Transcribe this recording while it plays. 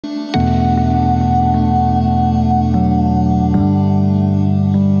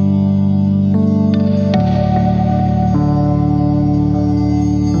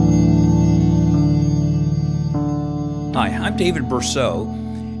David Bercot,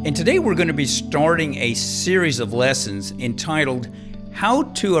 and today we're going to be starting a series of lessons entitled How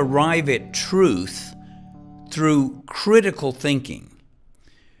to Arrive at Truth Through Critical Thinking.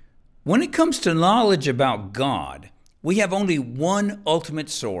 When it comes to knowledge about God, we have only one ultimate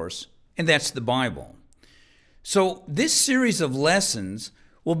source, and that's the Bible. So this series of lessons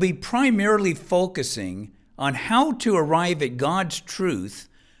will be primarily focusing on how to arrive at God's truth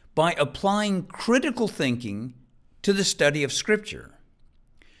by applying critical thinking to the study of Scripture.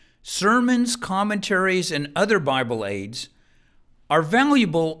 Sermons, commentaries, and other Bible aids are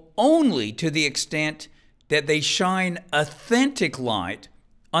valuable only to the extent that they shine authentic light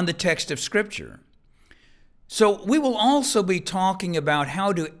on the text of Scripture. So we will also be talking about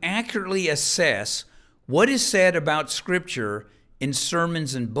how to accurately assess what is said about Scripture in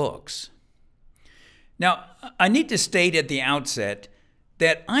sermons and books. Now, I need to state at the outset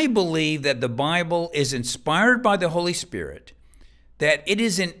that I believe that the Bible is inspired by the Holy Spirit, that it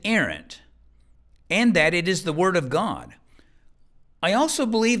is inerrant, and that it is the Word of God. I also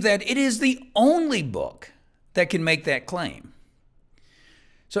believe that it is the only book that can make that claim.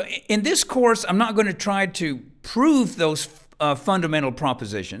 So in this course, I'm not going to try to prove those fundamental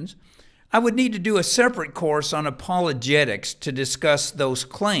propositions. I would need to do a separate course on apologetics to discuss those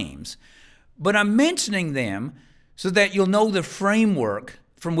claims, but I'm mentioning them so that you'll know the framework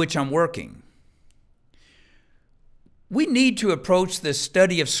from which I'm working. We need to approach the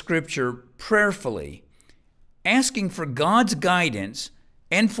study of Scripture prayerfully, asking for God's guidance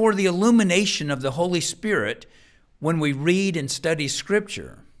and for the illumination of the Holy Spirit when we read and study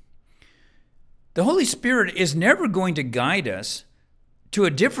Scripture. The Holy Spirit is never going to guide us to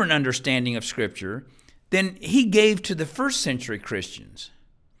a different understanding of Scripture than He gave to the first century Christians.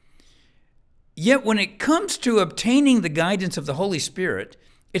 Yet when it comes to obtaining the guidance of the Holy Spirit,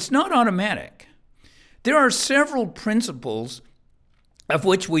 it's not automatic. There are several principles of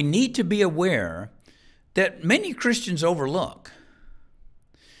which we need to be aware that many Christians overlook.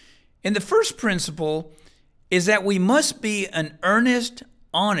 And the first principle is that we must be an earnest,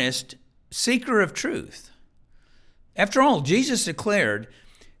 honest seeker of truth. After all, Jesus declared,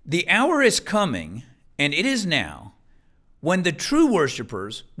 "The hour is coming, and it is now, when the true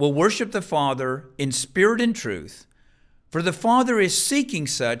worshipers will worship the Father in spirit and truth, for the Father is seeking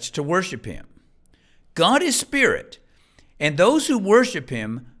such to worship Him. God is spirit, and those who worship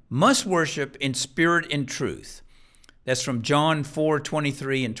Him must worship in spirit and truth." That's from John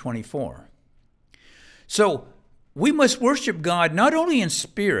 4:23 and 24. So we must worship God not only in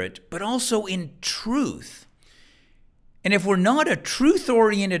spirit, but also in truth. And if we're not a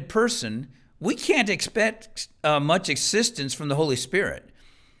truth-oriented person, we can't expect much assistance from the Holy Spirit.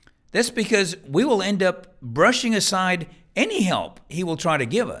 That's because we will end up brushing aside any help He will try to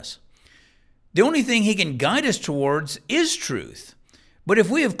give us. The only thing He can guide us towards is truth. But if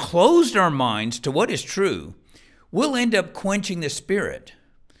we have closed our minds to what is true, we'll end up quenching the Spirit.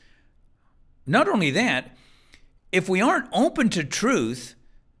 Not only that, if we aren't open to truth,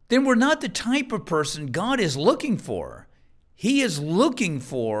 then we're not the type of person God is looking for. He is looking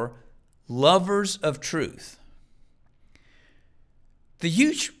for lovers of truth. The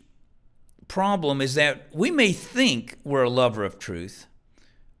huge problem is that we may think we're a lover of truth,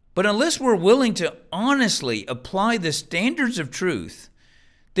 but unless we're willing to honestly apply the standards of truth,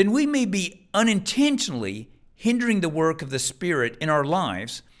 then we may be unintentionally hindering the work of the Spirit in our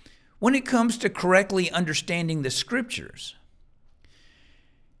lives when it comes to correctly understanding the Scriptures.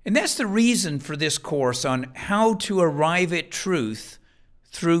 And that's the reason for this course on how to arrive at truth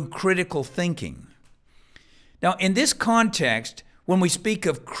through critical thinking. Now, in this context, when we speak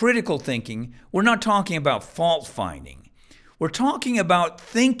of critical thinking, we're not talking about fault finding. We're talking about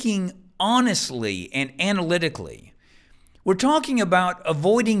thinking honestly and analytically. We're talking about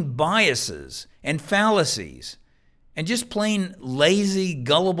avoiding biases and fallacies and just plain lazy,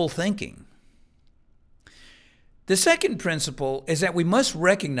 gullible thinking. The second principle is that we must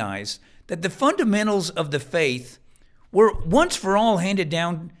recognize that the fundamentals of the faith were once for all handed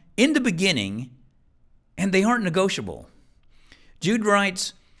down in the beginning, and they aren't negotiable. Jude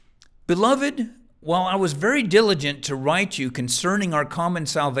writes, "Beloved, while I was very diligent to write you concerning our common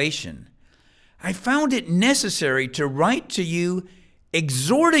salvation, I found it necessary to write to you,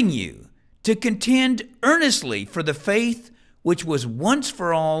 exhorting you to contend earnestly for the faith which was once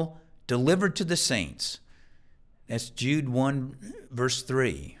for all delivered to the saints." That's Jude 1, verse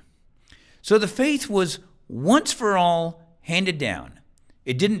 3. So the faith was once for all handed down.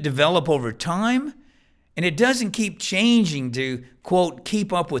 It didn't develop over time, and it doesn't keep changing to, quote,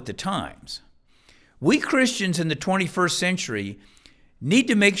 keep up with the times. We Christians in the 21st century need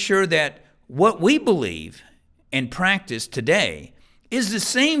to make sure that what we believe and practice today is the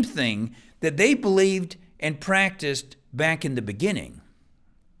same thing that they believed and practiced back in the beginning.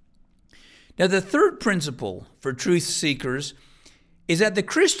 Now, the third principle for truth seekers is that the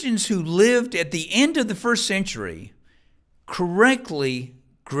Christians who lived at the end of the first century correctly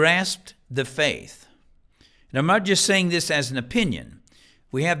grasped the faith. And I'm not just saying this as an opinion.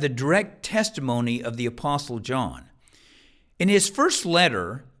 We have the direct testimony of the Apostle John. In his first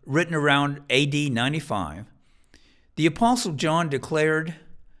letter, written around AD 95, the Apostle John declared,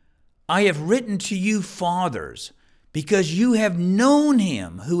 "I have written to you, fathers, because you have known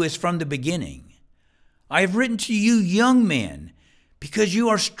him who is from the beginning. I have written to you, young men, because you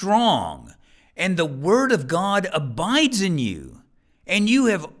are strong, and the word of God abides in you, and you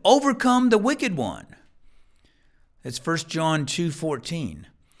have overcome the wicked one." That's 1 John 2:14.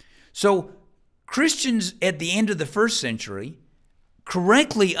 So Christians at the end of the first century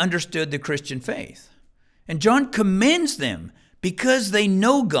correctly understood the Christian faith. And John commends them because they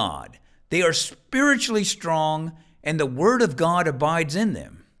know God. They are spiritually strong, and the word of God abides in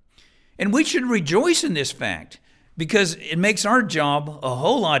them. And we should rejoice in this fact because it makes our job a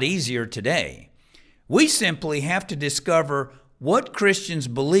whole lot easier today. We simply have to discover what Christians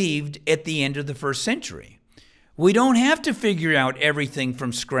believed at the end of the first century. We don't have to figure out everything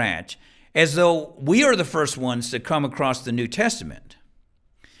from scratch as though we are the first ones to come across the New Testament.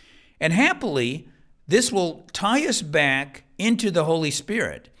 And happily, this will tie us back into the Holy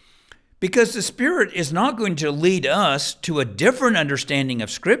Spirit, because the Spirit is not going to lead us to a different understanding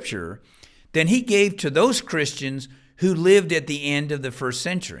of Scripture than He gave to those Christians who lived at the end of the first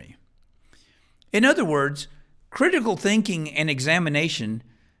century. In other words, critical thinking and examination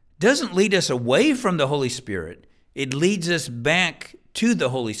doesn't lead us away from the Holy Spirit. It leads us back to the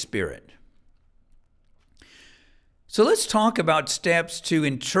Holy Spirit. So let's talk about steps to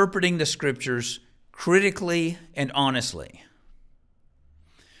interpreting the Scriptures critically and honestly.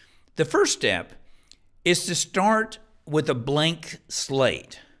 The first step is to start with a blank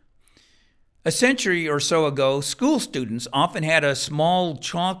slate. A century or so ago, school students often had a small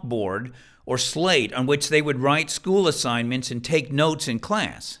chalkboard or slate on which they would write school assignments and take notes in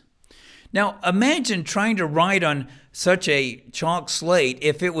class. Now, imagine trying to write on such a chalk slate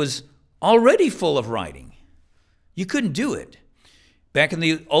if it was already full of writing. You couldn't do it. Back in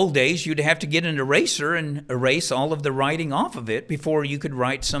the old days, you'd have to get an eraser and erase all of the writing off of it before you could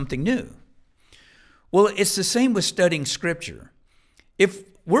write something new. Well, it's the same with studying Scripture. If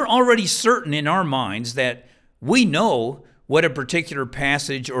we're already certain in our minds that we know what a particular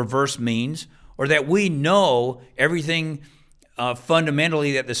passage or verse means, or that we know everything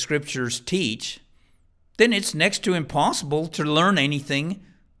fundamentally that the Scriptures teach, then it's next to impossible to learn anything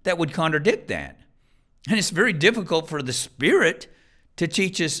that would contradict that. And it's very difficult for the Spirit to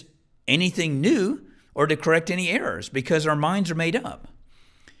teach us anything new or to correct any errors because our minds are made up.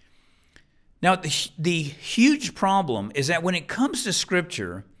 Now, the huge problem is that when it comes to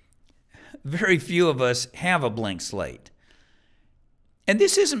Scripture, very few of us have a blank slate. And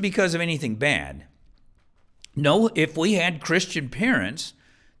this isn't because of anything bad. No, if we had Christian parents,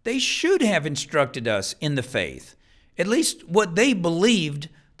 they should have instructed us in the faith, at least what they believed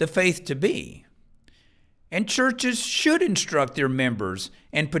the faith to be. And churches should instruct their members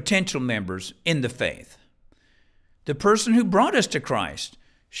and potential members in the faith. The person who brought us to Christ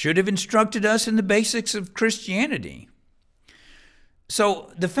should have instructed us in the basics of Christianity.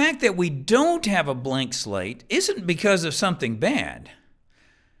 So the fact that we don't have a blank slate isn't because of something bad.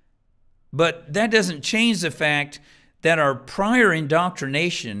 But that doesn't change the fact that our prior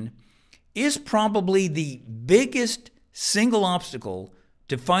indoctrination is probably the biggest single obstacle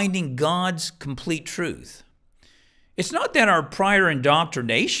to finding God's complete truth. It's not that our prior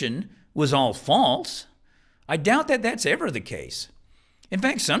indoctrination was all false. I doubt that that's ever the case. In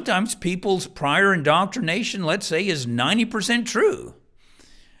fact, sometimes people's prior indoctrination, let's say, is 90% true.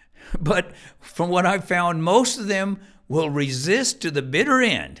 But from what I've found, most of them will resist to the bitter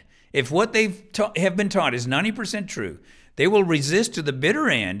end. If what have been taught is 90% true, they will resist to the bitter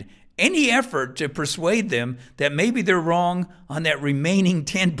end any effort to persuade them that maybe they're wrong on that remaining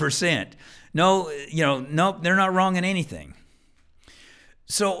 10%. No, they're not wrong in anything.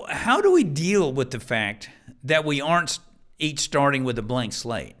 So how do we deal with the fact that we aren't each starting with a blank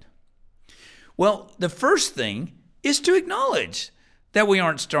slate? Well, the first thing is to acknowledge that we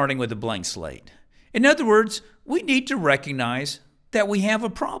aren't starting with a blank slate. In other words, we need to recognize that we have a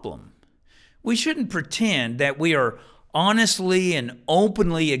problem. We shouldn't pretend that we are honestly and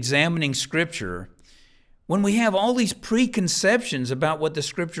openly examining Scripture when we have all these preconceptions about what the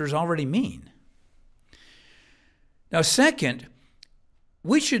Scriptures already mean. Now, second,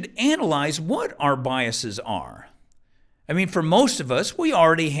 we should analyze what our biases are. I mean, for most of us, we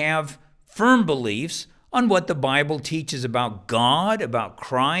already have firm beliefs on what the Bible teaches about God, about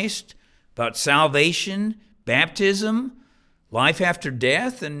Christ, about salvation, baptism, life after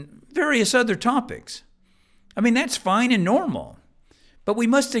death, and various other topics. I mean, that's fine and normal. But we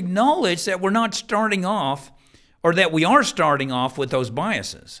must acknowledge that we're not starting off, or that we are starting off with those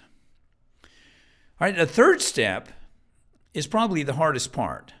biases. All right, the third step is probably the hardest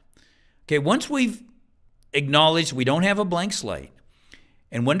part. Okay, once we've acknowledged we don't have a blank slate,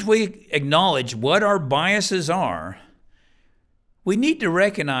 and once we acknowledge what our biases are, we need to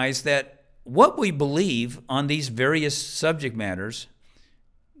recognize that what we believe on these various subject matters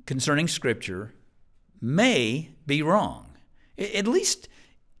concerning Scripture may be wrong, at least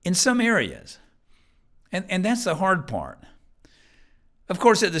in some areas. And that's the hard part. Of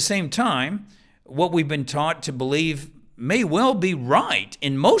course, at the same time, what we've been taught to believe may well be right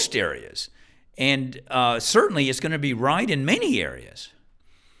in most areas, and certainly it's going to be right in many areas.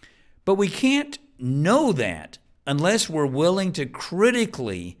 But we can't know that unless we're willing to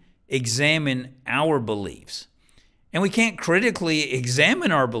critically examine our beliefs. And we can't critically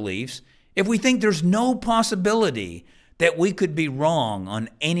examine our beliefs if we think there's no possibility that we could be wrong on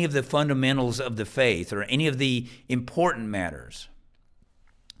any of the fundamentals of the faith or any of the important matters.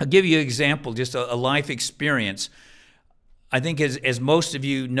 I'll give you an example, just a life experience. I think as most of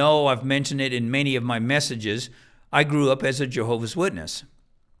you know, I've mentioned it in many of my messages, I grew up as a Jehovah's Witness.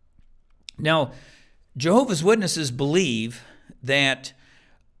 Now, Jehovah's Witnesses believe that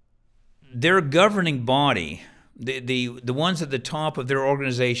their governing body, the ones at the top of their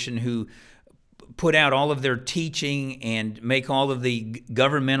organization who put out all of their teaching and make all of the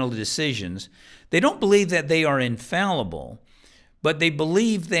governmental decisions, they don't believe that they are infallible, but they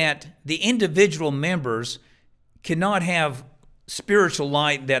believe that the individual members cannot have spiritual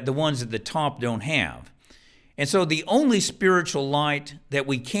light that the ones at the top don't have. And so the only spiritual light that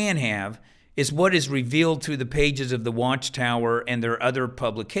we can have is what is revealed through the pages of the Watchtower and their other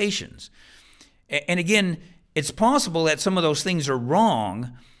publications. And again, it's possible that some of those things are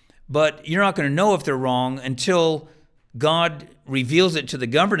wrong, but you're not going to know if they're wrong until God reveals it to the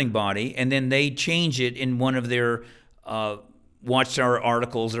governing body, and then they change it in one of their Watchtower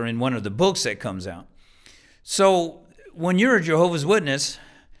articles or in one of the books that comes out. So when you're a Jehovah's Witness,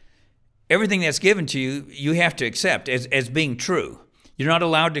 everything that's given to you, you have to accept as being true. You're not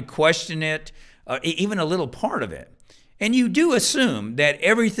allowed to question it, even a little part of it. And you do assume that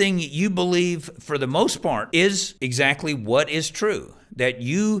everything you believe, for the most part, is exactly what is true, that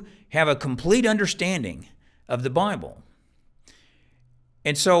you have a complete understanding of the Bible.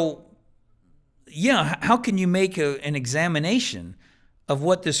 And so, yeah, how can you make an examination of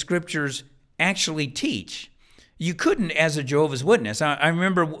what the Scriptures actually teach? You couldn't as a Jehovah's Witness. I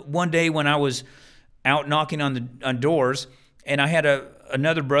remember one day when I was out knocking on doors, and I had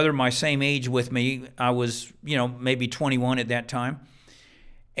another brother my same age with me. I was, maybe 21 at that time.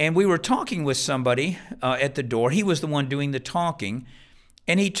 And we were talking with somebody at the door. He was the one doing the talking.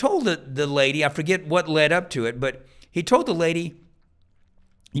 And he told the lady, I forget what led up to it, but he told the lady,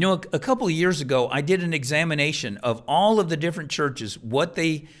 a couple of years ago, I did an examination of all of the different churches, what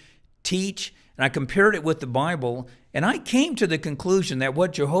they teach, and I compared it with the Bible, and I came to the conclusion that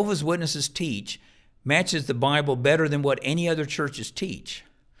what Jehovah's Witnesses teach matches the Bible better than what any other churches teach.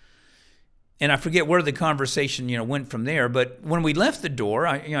 And I forget where the conversation, went from there. But when we left the door,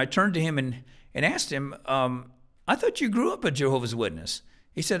 I turned to him and asked him, I thought you grew up a Jehovah's Witness.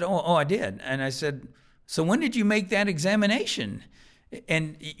 He said, oh, I did. And I said, so when did you make that examination?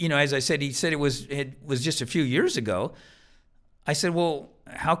 And, as I said, he said it was just a few years ago. I said, well,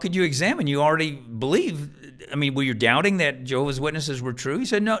 how could you examine? You already believe. I mean, were you doubting that Jehovah's Witnesses were true? He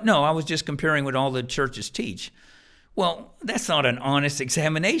said, no, I was just comparing what all the churches teach. Well, that's not an honest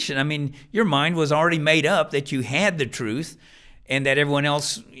examination. I mean, your mind was already made up that you had the truth and that everyone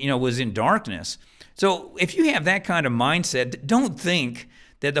else, was in darkness. So if you have that kind of mindset, don't think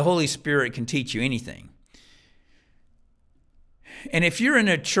that the Holy Spirit can teach you anything. And if you're in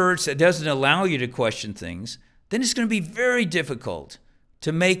a church that doesn't allow you to question things, then it's going to be very difficult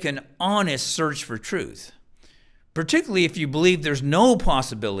to make an honest search for truth, particularly if you believe there's no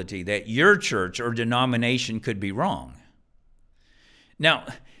possibility that your church or denomination could be wrong. Now,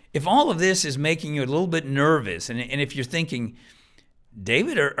 if all of this is making you a little bit nervous, and if you're thinking,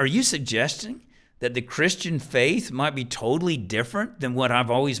 David, are you suggesting that the Christian faith might be totally different than what I've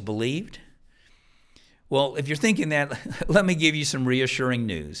always believed? Well, if you're thinking that, let me give you some reassuring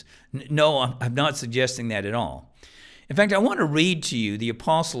news. No, I'm not suggesting that at all. In fact, I want to read to you the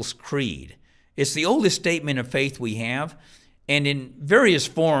Apostles' Creed. It's the oldest statement of faith we have, And in various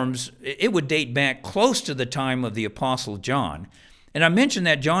forms, it would date back close to the time of the Apostle John. And I mentioned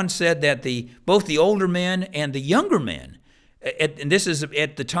that John said that both the older men and the younger men, and this is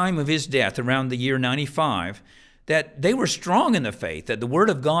at the time of his death, around the year 95, that they were strong in the faith, that the Word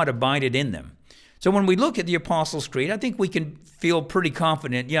of God abided in them. So when we look at the Apostles' Creed, I think we can feel pretty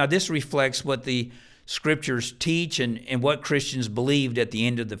confident, yeah, this reflects what the Scriptures teach and what Christians believed at the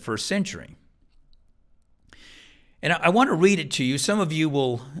end of the first century. And I want to read it to you. Some of you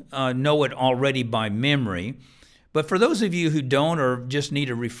will know it already by memory, but for those of you who don't or just need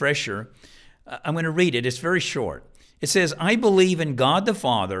a refresher, I'm going to read it. It's very short. It says, I believe in God the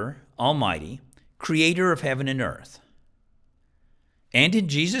Father Almighty, creator of heaven and earth, and in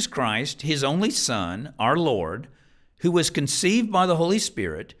Jesus Christ, his only Son, our Lord, who was conceived by the Holy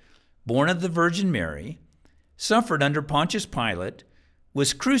Spirit, born of the Virgin Mary, suffered under Pontius Pilate,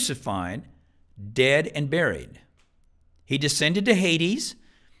 was crucified, dead, and buried. He descended to Hades,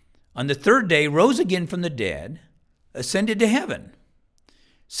 on the third day rose again from the dead, ascended to heaven,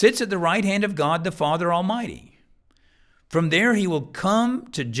 sits at the right hand of God the Father Almighty. From there he will come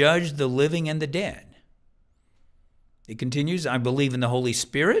to judge the living and the dead. It continues, I believe in the Holy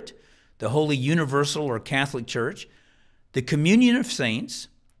Spirit, the Holy Universal or Catholic Church, the communion of saints,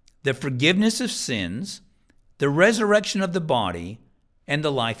 the forgiveness of sins, the resurrection of the body, and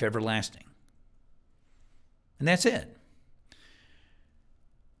the life everlasting. And that's it.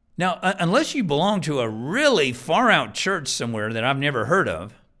 Now, unless you belong to a really far-out church somewhere that I've never heard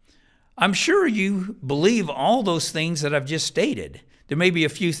of, I'm sure you believe all those things that I've just stated. There may be a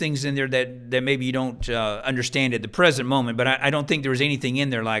few things in there that maybe you don't understand at the present moment, but I don't think there was anything in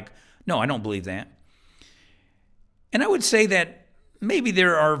there like, no, I don't believe that. And I would say that maybe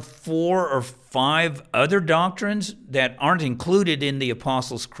there are 4 or 5 other doctrines that aren't included in the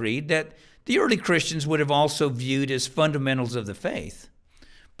Apostles' Creed that the early Christians would have also viewed as fundamentals of the faith.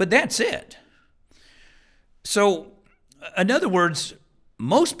 But that's it. So, in other words,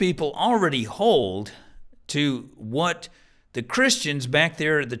 most people already hold to what the Christians back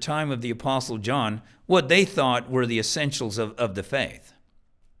there at the time of the Apostle John, what they thought were the essentials of the faith.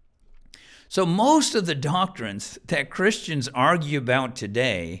 So most of the doctrines that Christians argue about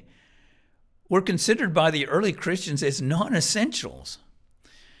today were considered by the early Christians as non-essentials.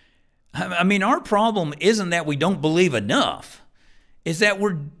 I mean, our problem isn't that we don't believe enough, is that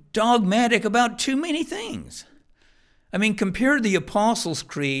we're dogmatic about too many things. I mean, compare the Apostles'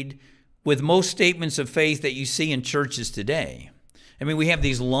 Creed with most statements of faith that you see in churches today. I mean, we have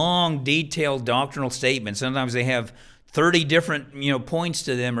these long, detailed doctrinal statements. Sometimes they have 30 different, points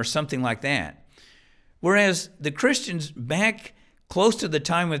to them or something like that. Whereas the Christians back close to the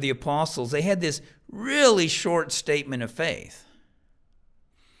time of the apostles, they had this really short statement of faith.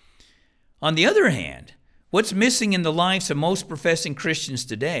 On the other hand, what's missing in the lives of most professing Christians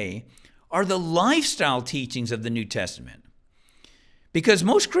today are the lifestyle teachings of the New Testament. Because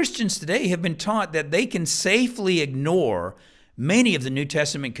most Christians today have been taught that they can safely ignore many of the New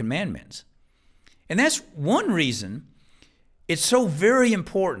Testament commandments. And that's one reason it's so very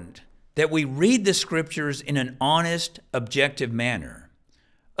important that we read the Scriptures in an honest, objective manner.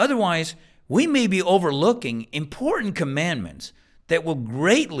 Otherwise, we may be overlooking important commandments that will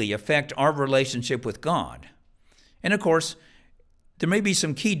greatly affect our relationship with God. And of course, there may be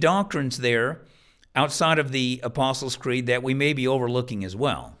some key doctrines there outside of the Apostles' Creed that we may be overlooking as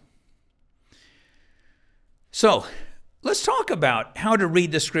well. So, let's talk about how to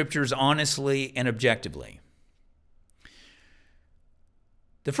read the Scriptures honestly and objectively.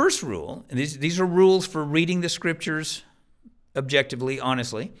 The first rule, and these are rules for reading the Scriptures objectively,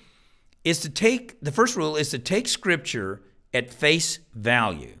 honestly, the first rule is to take Scripture at face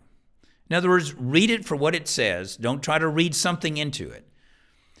value. In other words, read it for what it says. Don't try to read something into it.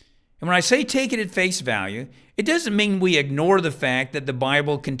 And when I say take it at face value, it doesn't mean we ignore the fact that the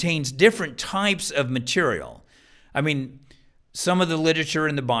Bible contains different types of material. I mean, some of the literature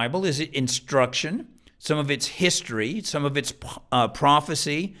in the Bible is instruction, some of it's history, some of it's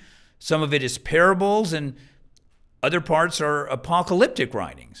prophecy, some of it is parables, and other parts are apocalyptic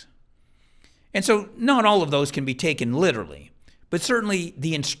writings. And so not all of those can be taken literally, but certainly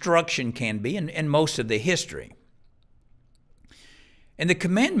the instruction can be, and most of the history. And the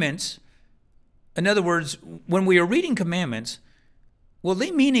commandments, in other words, when we are reading commandments, well, they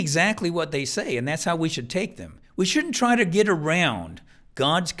mean exactly what they say, and that's how we should take them. We shouldn't try to get around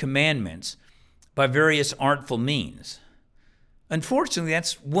God's commandments by various artful means. Unfortunately,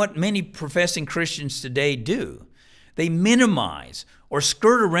 that's what many professing Christians today do. They minimize or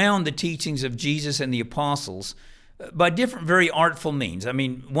skirt around the teachings of Jesus and the apostles by different, very artful means. I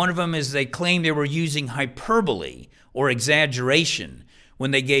mean, one of them is they claim they were using hyperbole or exaggeration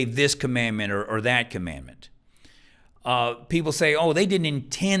when they gave this commandment or that commandment. People say, oh, they didn't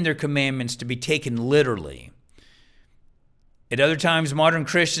intend their commandments to be taken literally. At other times, modern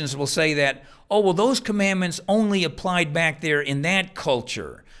Christians will say that, oh, well, those commandments only applied back there in that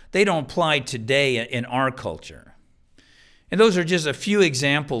culture. They don't apply today in our culture. And those are just a few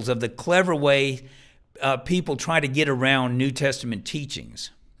examples of the clever way people try to get around New Testament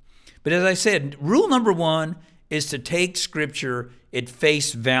teachings. But as I said, rule number one is to take Scripture at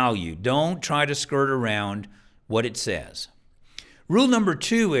face value. Don't try to skirt around what it says. Rule number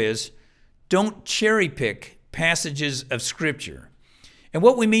two is don't cherry pick passages of Scripture. And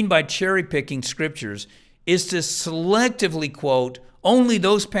what we mean by cherry picking Scriptures is to selectively quote only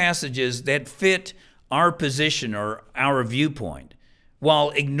those passages that fit our position or our viewpoint,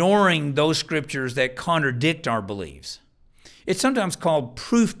 while ignoring those Scriptures that contradict our beliefs. It's sometimes called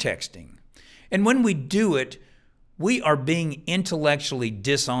proof texting. And when we do it, we are being intellectually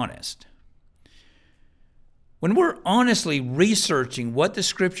dishonest. When we're honestly researching what the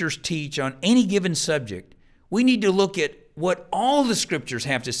Scriptures teach on any given subject, we need to look at what all the Scriptures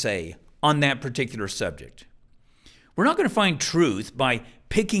have to say on that particular subject. We're not going to find truth by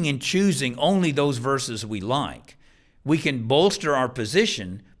picking and choosing only those verses we like. We can bolster our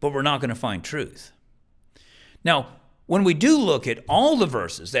position, but we're not going to find truth. Now, when we do look at all the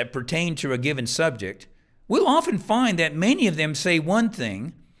verses that pertain to a given subject, we'll often find that many of them say one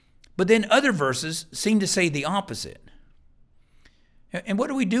thing, but then other verses seem to say the opposite. And what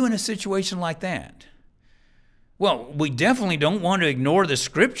do we do in a situation like that? Well, we definitely don't want to ignore the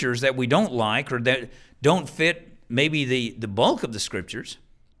Scriptures that we don't like or that don't fit maybe the bulk of the Scriptures.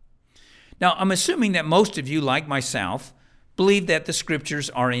 Now, I'm assuming that most of you, like myself, believe that the Scriptures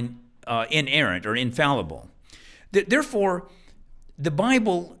are inerrant or infallible. Therefore, the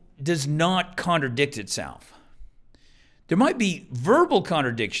Bible does not contradict itself. There might be verbal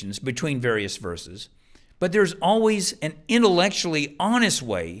contradictions between various verses, but there's always an intellectually honest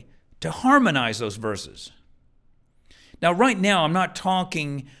way to harmonize those verses. Now, right now, I'm not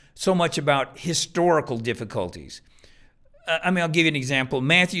talking so much about historical difficulties. I'll give you an example.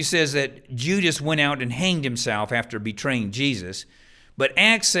 Matthew says that Judas went out and hanged himself after betraying Jesus, but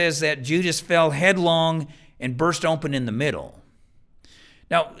Acts says that Judas fell headlong and burst open in the middle.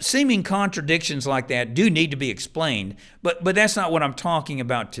 Now, seeming contradictions like that do need to be explained, but that's not what I'm talking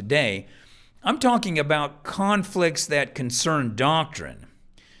about today. I'm talking about conflicts that concern doctrine.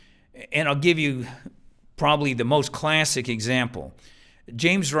 And I'll give you probably the most classic example.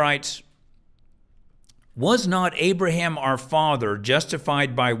 James writes, "Was not Abraham our father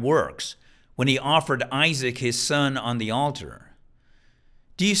justified by works when he offered Isaac his son on the altar?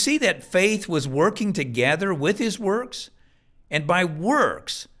 Do you see that faith was working together with his works? And by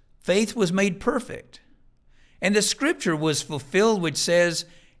works, faith was made perfect. And the scripture was fulfilled which says,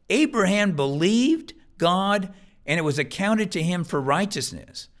 Abraham believed God, and it was accounted to him for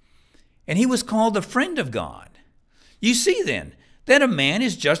righteousness. And he was called a friend of God. You see then that a man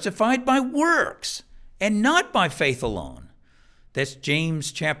is justified by works and not by faith alone." That's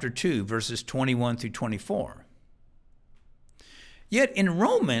James chapter 2, verses 21 through 24. Yet in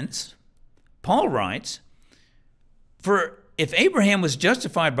Romans, Paul writes, "For if Abraham was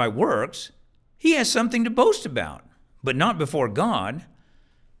justified by works, he has something to boast about, but not before God.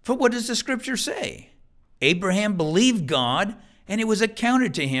 For what does the scripture say? Abraham believed God, and it was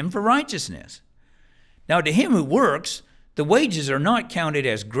accounted to him for righteousness. Now to him who works, the wages are not counted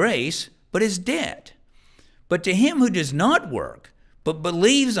as grace, but as debt. But to him who does not work, but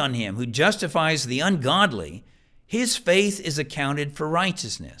believes on him who justifies the ungodly, his faith is accounted for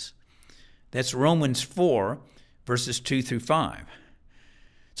righteousness." That's Romans 4, verses 2 through 5.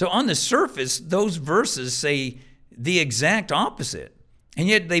 So on the surface, those verses say the exact opposite, and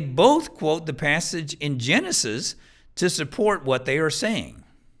yet they both quote the passage in Genesis to support what they are saying.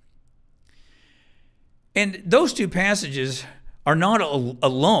 And those two passages are not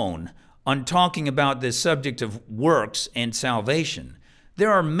alone on talking about the subject of works and salvation.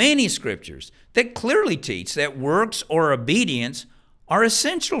 There are many scriptures that clearly teach that works or obedience are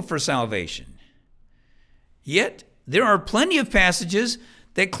essential for salvation. Yet, there are plenty of passages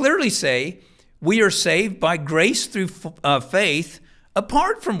that clearly say we are saved by grace through faith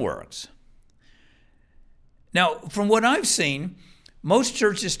apart from works. Now, from what I've seen, most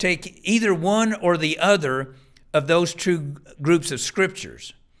churches take either one or the other of those two groups of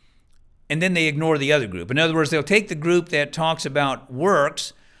scriptures, and then they ignore the other group. In other words, they'll take the group that talks about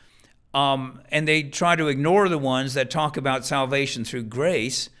works, and they try to ignore the ones that talk about salvation through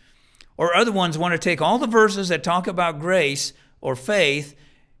grace, Or other ones want to take all the verses that talk about grace or faith,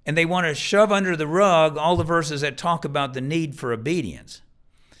 and they want to shove under the rug all the verses that talk about the need for obedience.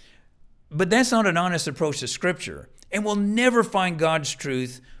 But that's not an honest approach to Scripture, and we'll never find God's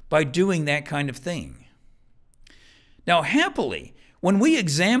truth by doing that kind of thing. Now, happily, when we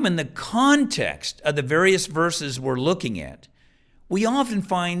examine the context of the various verses we're looking at, we often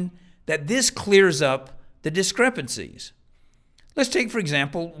find that this clears up the discrepancies. Let's take, for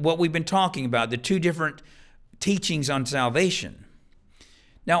example, what we've been talking about, the two different teachings on salvation.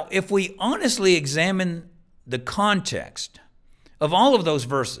 Now, if we honestly examine the context of all of those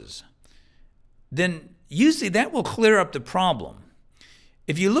verses, then usually that will clear up the problem.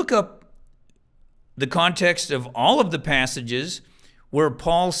 If you look up the context of all of the passages where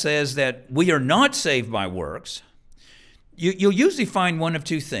Paul says that we are not saved by works, you'll usually find one of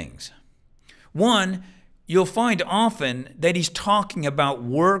two things. One, you'll find often that he's talking about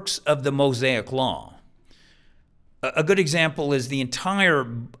works of the Mosaic law. A good example is the entire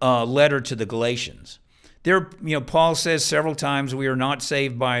letter to the Galatians. There, Paul says several times we are not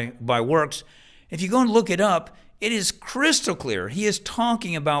saved by works. If you go and look it up, it is crystal clear. He is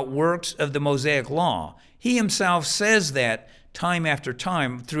talking about works of the Mosaic law. He himself says that time after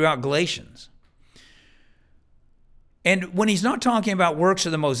time throughout Galatians. And when he's not talking about works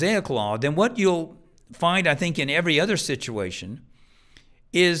of the Mosaic law, then what you'll find, I think, in every other situation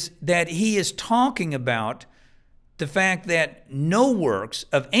is that he is talking about the fact that no works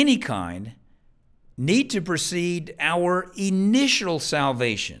of any kind need to precede our initial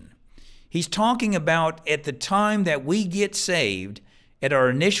salvation. He's talking about at the time that we get saved, at our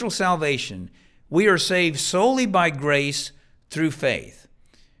initial salvation, we are saved solely by grace through faith.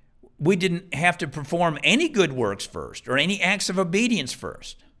 We didn't have to perform any good works first or any acts of obedience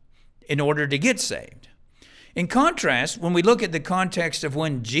first in order to get saved. In contrast, when we look at the context of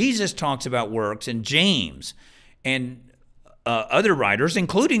when Jesus talks about works, and James and other writers,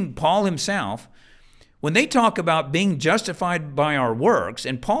 including Paul himself, when they talk about being justified by our works,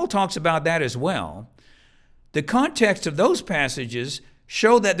 and Paul talks about that as well, the context of those passages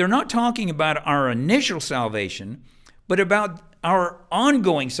show that they're not talking about our initial salvation, but about our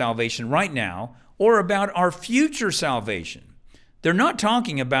ongoing salvation right now, or about our future salvation. They're not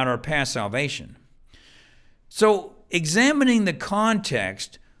talking about our past salvation. So examining the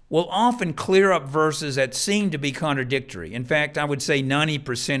context will often clear up verses that seem to be contradictory. In fact, I would say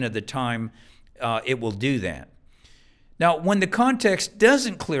 90% of the time it will do that. Now, when the context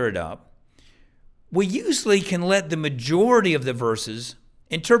doesn't clear it up, we usually can let the majority of the verses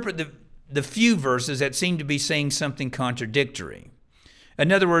interpret the few verses that seem to be saying something contradictory.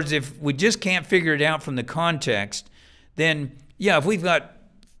 In other words, if we just can't figure it out from the context, then, if we've got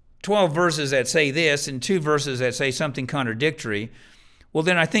 12 verses that say this and 2 verses that say something contradictory, well,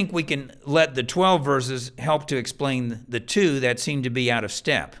 then I think we can let the 12 verses help to explain the 2 that seem to be out of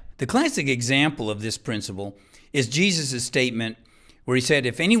step. The classic example of this principle is Jesus' statement where he said,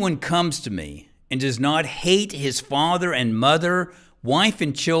 "If anyone comes to me and does not hate his father and mother, wife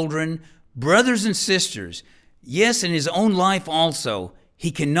and children, brothers and sisters, yes, and his own life also, he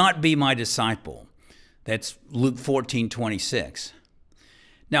cannot be my disciple." That's Luke 14:26.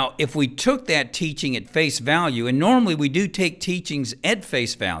 Now, if we took that teaching at face value, and normally we do take teachings at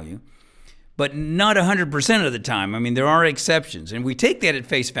face value, but not 100% of the time. I mean, there are exceptions. And we take that at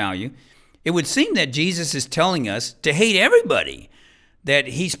face value, it would seem that Jesus is telling us to hate everybody, that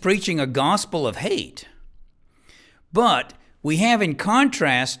he's preaching a gospel of hate. But we have, in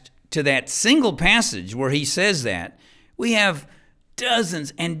contrast to that single passage where he says that, we have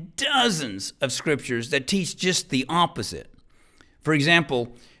dozens and dozens of scriptures that teach just the opposite. For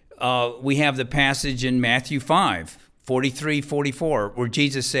example, we have the passage in Matthew 5:43-44, where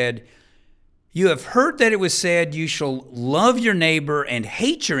Jesus said, "You have heard that it was said, you shall love your neighbor and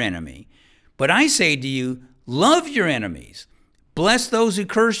hate your enemy. But I say to you, love your enemies. Bless those who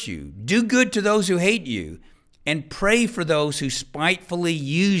curse you. Do good to those who hate you. And pray for those who spitefully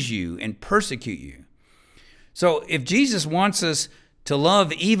use you and persecute you." So if Jesus wants us to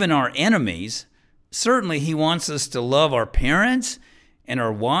love even our enemies, certainly he wants us to love our parents and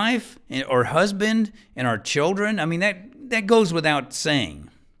our wife or husband and our children. I mean, that goes without saying.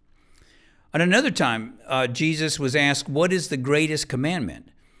 At another time, Jesus was asked, "What is the greatest commandment?"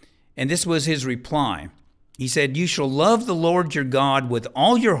 And this was his reply. He said, "You shall love the Lord your God with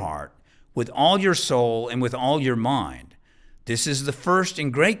all your heart, with all your soul, and with all your mind. This is the first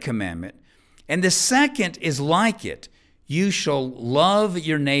and great commandment. And the second is like it. You shall love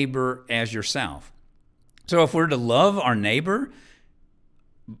your neighbor as yourself." So if we're to love our neighbor,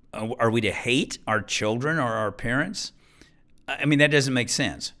 are we to hate our children or our parents? I mean, that doesn't make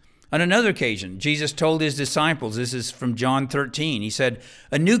sense. On another occasion, Jesus told his disciples, this is from John 13, he said,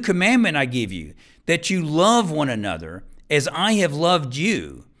 "A new commandment I give you, that you love one another as I have loved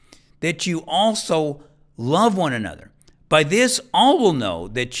you, that you also love one another. By this all will know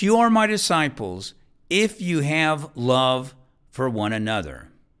that you are my disciples, if you have love for one another."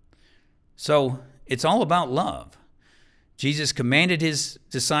 So it's all about love. Jesus commanded his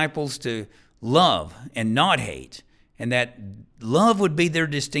disciples to love and not hate, and that love would be their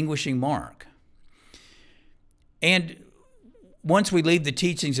distinguishing mark. And once we leave the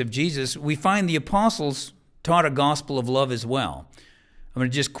teachings of Jesus, we find the apostles taught a gospel of love as well. I'm going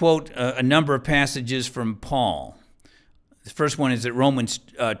to just quote a number of passages from Paul. The first one is at Romans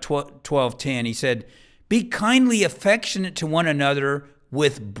 12:10. He said, "Be kindly affectionate to one another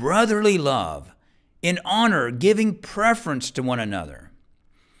with brotherly love, in honor, giving preference to one another."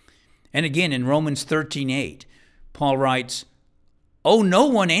 And again in Romans 13:8, Paul writes, "Owe no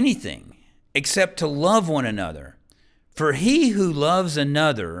one anything except to love one another, for he who loves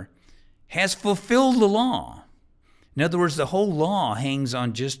another has fulfilled the law." In other words, the whole law hangs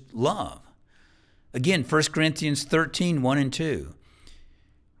on just love. Again, 1 Corinthians 13:1 and 2.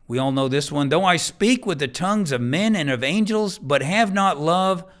 We all know this one. "Though I speak with the tongues of men and of angels, but have not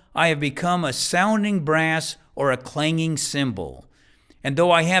love, I have become a sounding brass or a clanging cymbal. And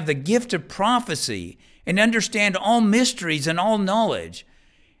though I have the gift of prophecy and understand all mysteries and all knowledge,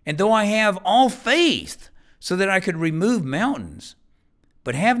 and though I have all faith so that I could remove mountains,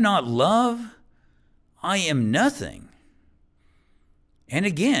 but have not love, I am nothing." And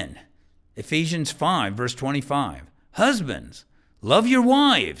again, Ephesians 5, verse 25, "Husbands, love your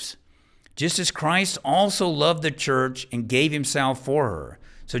wives, just as Christ also loved the church and gave himself for her."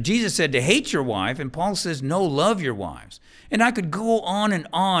 So Jesus said to hate your wife, and Paul says, no, love your wives. And I could go on and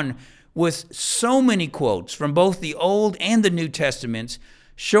on with so many quotes from both the Old and the New Testaments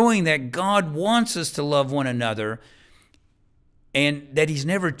showing that God wants us to love one another and that he's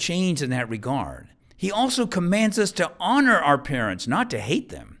never changed in that regard. He also commands us to honor our parents, not to hate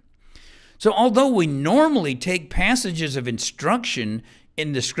them. So although we normally take passages of instruction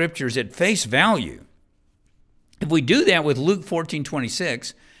in the scriptures at face value, if we do that with Luke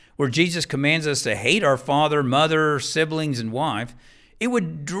 14:26, where Jesus commands us to hate our father, mother, siblings, and wife, it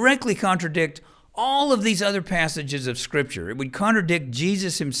would directly contradict all of these other passages of Scripture. It would contradict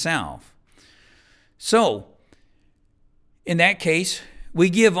Jesus himself. So, in that case, we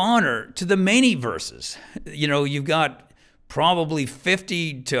give honor to the many verses. You know, you've got probably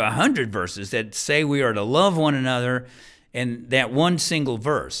 50 to 100 verses that say we are to love one another, and that one single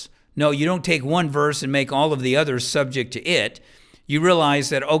verse. No, you don't take one verse and make all of the others subject to it. You realize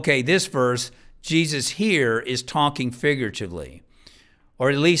that, okay, this verse, Jesus here is talking figuratively. Or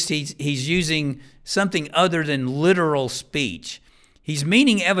at least he's using something other than literal speech. He's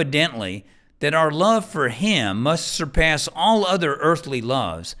meaning evidently that our love for him must surpass all other earthly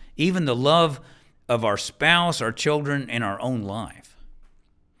loves, even the love of our spouse, our children, and our own life.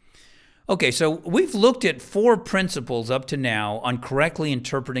 Okay, so we've looked at 4 principles up to now on correctly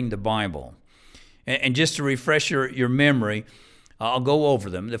interpreting the Bible. And just to refresh your memory, I'll go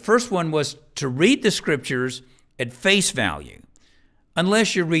over them. The first one was to read the Scriptures at face value,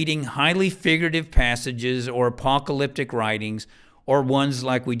 unless you're reading highly figurative passages or apocalyptic writings, or ones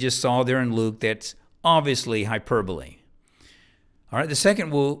like we just saw there in Luke that's obviously hyperbole. All right, the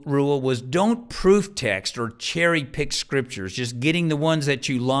second rule was don't proof text or cherry pick scriptures, just getting the ones that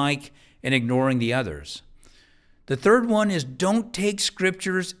you like and ignoring the others. The third one is don't take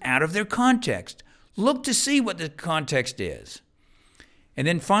scriptures out of their context. Look to see what the context is. And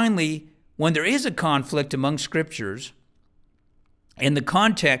then finally, when there is a conflict among scriptures and the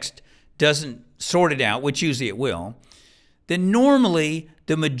context doesn't sort it out, which usually it will, then normally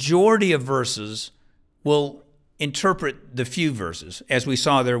the majority of verses will interpret the few verses, as we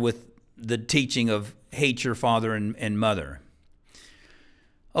saw there with the teaching of hate your father and mother.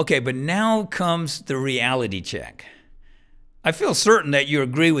 Okay, but now comes the reality check. I feel certain that you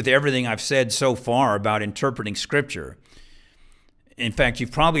agree with everything I've said so far about interpreting Scripture. In fact,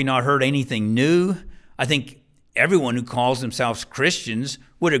 you've probably not heard anything new. I think everyone who calls themselves Christians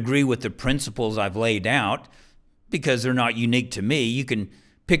would agree with the principles I've laid out because they're not unique to me. You can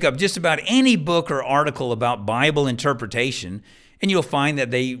pick up just about any book or article about Bible interpretation, and you'll find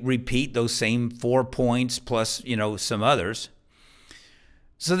that they repeat those same 4 points plus, some others.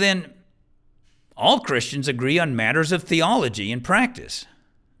 So then, all Christians agree on matters of theology and practice,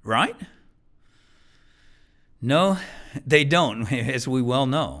 right? No, they don't, as we well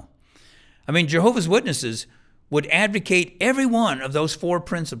know. I mean, Jehovah's Witnesses would advocate every one of those 4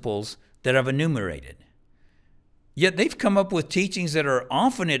 principles that I've enumerated. Yet they've come up with teachings that are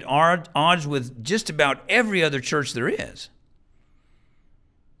often at odds with just about every other church there is.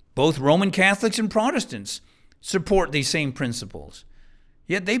 Both Roman Catholics and Protestants support these same principles,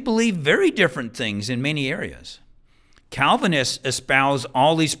 yet they believe very different things in many areas. Calvinists espouse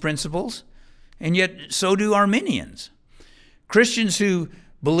all these principles, and yet so do Arminians. Christians who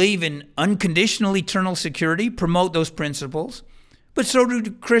believe in unconditional eternal security promote those principles, but so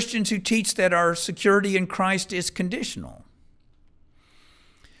do Christians who teach that our security in Christ is conditional.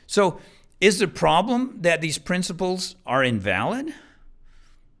 So, is the problem that these principles are invalid?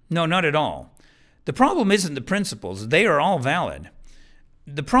 No, not at all. The problem isn't the principles. They are all valid.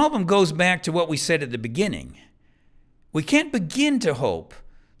 The problem goes back to what we said at the beginning. We can't begin to hope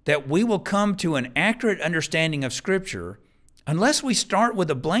that we will come to an accurate understanding of Scripture unless we start with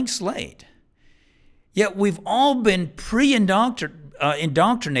a blank slate. Yet we've all been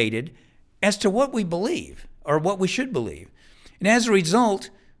indoctrinated as to what we believe or what we should believe. And as a result,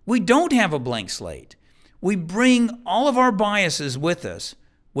 we don't have a blank slate. We bring all of our biases with us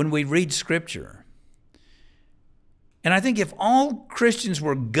when we read Scripture. And I think if all Christians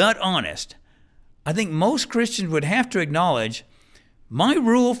were gut honest, I think most Christians would have to acknowledge my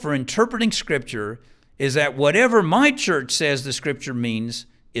rule for interpreting Scripture is that whatever my church says the Scripture means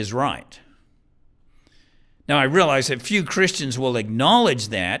is right. Now, I realize that few Christians will acknowledge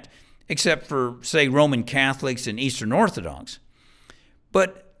that, except for, say, Roman Catholics and Eastern Orthodox.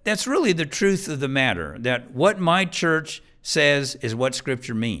 But that's really the truth of the matter, that what my church says is what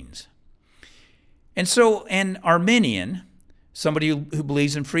Scripture means. And so an Arminian, somebody who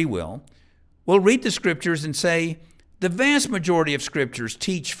believes in free will read the Scriptures and say, the vast majority of Scriptures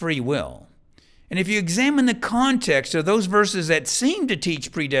teach free will. And if you examine the context of those verses that seem to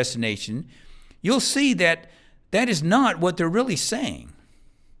teach predestination, you'll see that that is not what they're really saying.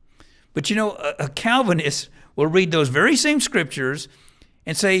 But you know, a Calvinist will read those very same Scriptures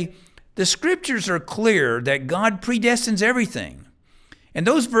and say, the Scriptures are clear that God predestines everything. And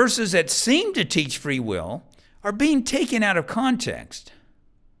those verses that seem to teach free will are being taken out of context.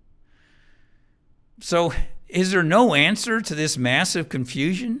 So, is there no answer to this massive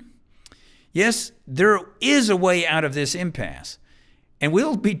confusion? Yes, there is a way out of this impasse, and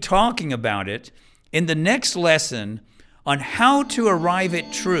we'll be talking about it in the next lesson on how to arrive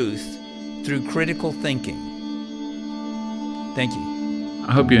at truth through critical thinking. Thank you.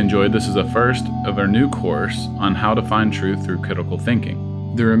 I hope you enjoyed. This is the first of our new course on how to find truth through critical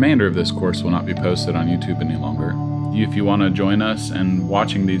thinking. The remainder of this course will not be posted on YouTube any longer. If you want to join us and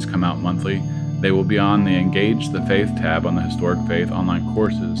watching these come out monthly, they will be on the Engage the Faith tab on the Historic Faith Online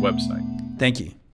Courses website. Thank you.